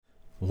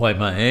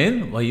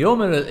Wayma'en,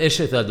 Wayomer el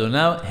eshet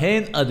Adonav,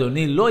 Hen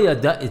Adoni lo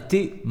yada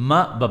eti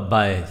ma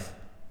babayet.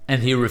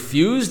 And he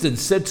refused and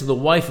said to the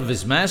wife of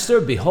his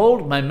master,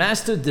 Behold, my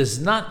master does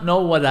not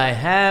know what I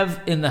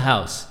have in the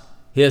house.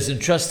 He has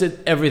entrusted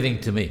everything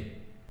to me.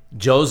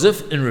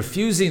 Joseph, in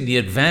refusing the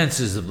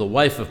advances of the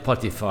wife of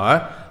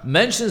Potiphar,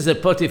 mentions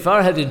that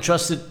Potiphar had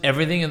entrusted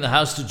everything in the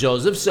house to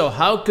Joseph, so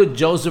how could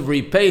Joseph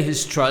repay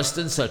his trust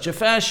in such a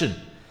fashion?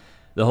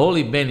 The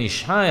holy Ben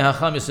Ishai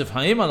Hacham Yosef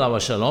Haim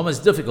alav shalom has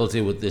difficulty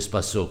with this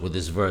pasuk, with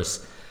this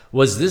verse.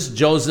 Was this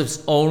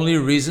Joseph's only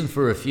reason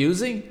for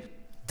refusing?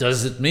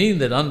 Does it mean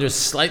that under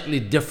slightly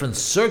different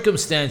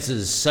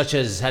circumstances, such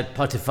as had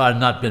Potiphar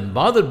not been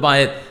bothered by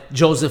it,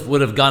 Joseph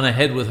would have gone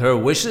ahead with her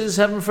wishes,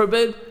 heaven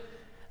forbid?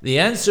 The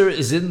answer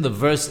is in the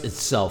verse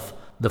itself.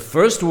 The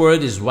first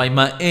word is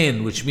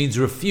wayma'en, which means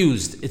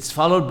refused. It's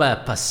followed by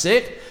a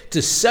pasek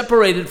to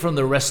separate it from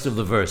the rest of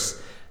the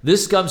verse.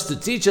 This comes to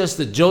teach us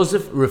that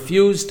Joseph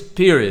refused,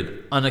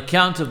 period, on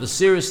account of the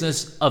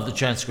seriousness of the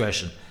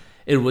transgression.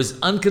 It was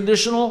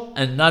unconditional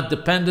and not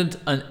dependent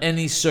on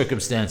any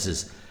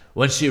circumstances.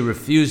 When she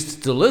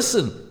refused to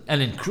listen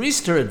and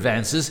increased her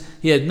advances,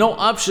 he had no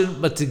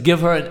option but to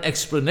give her an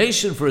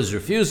explanation for his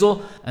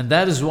refusal, and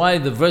that is why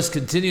the verse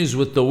continues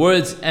with the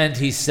words, and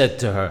he said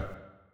to her.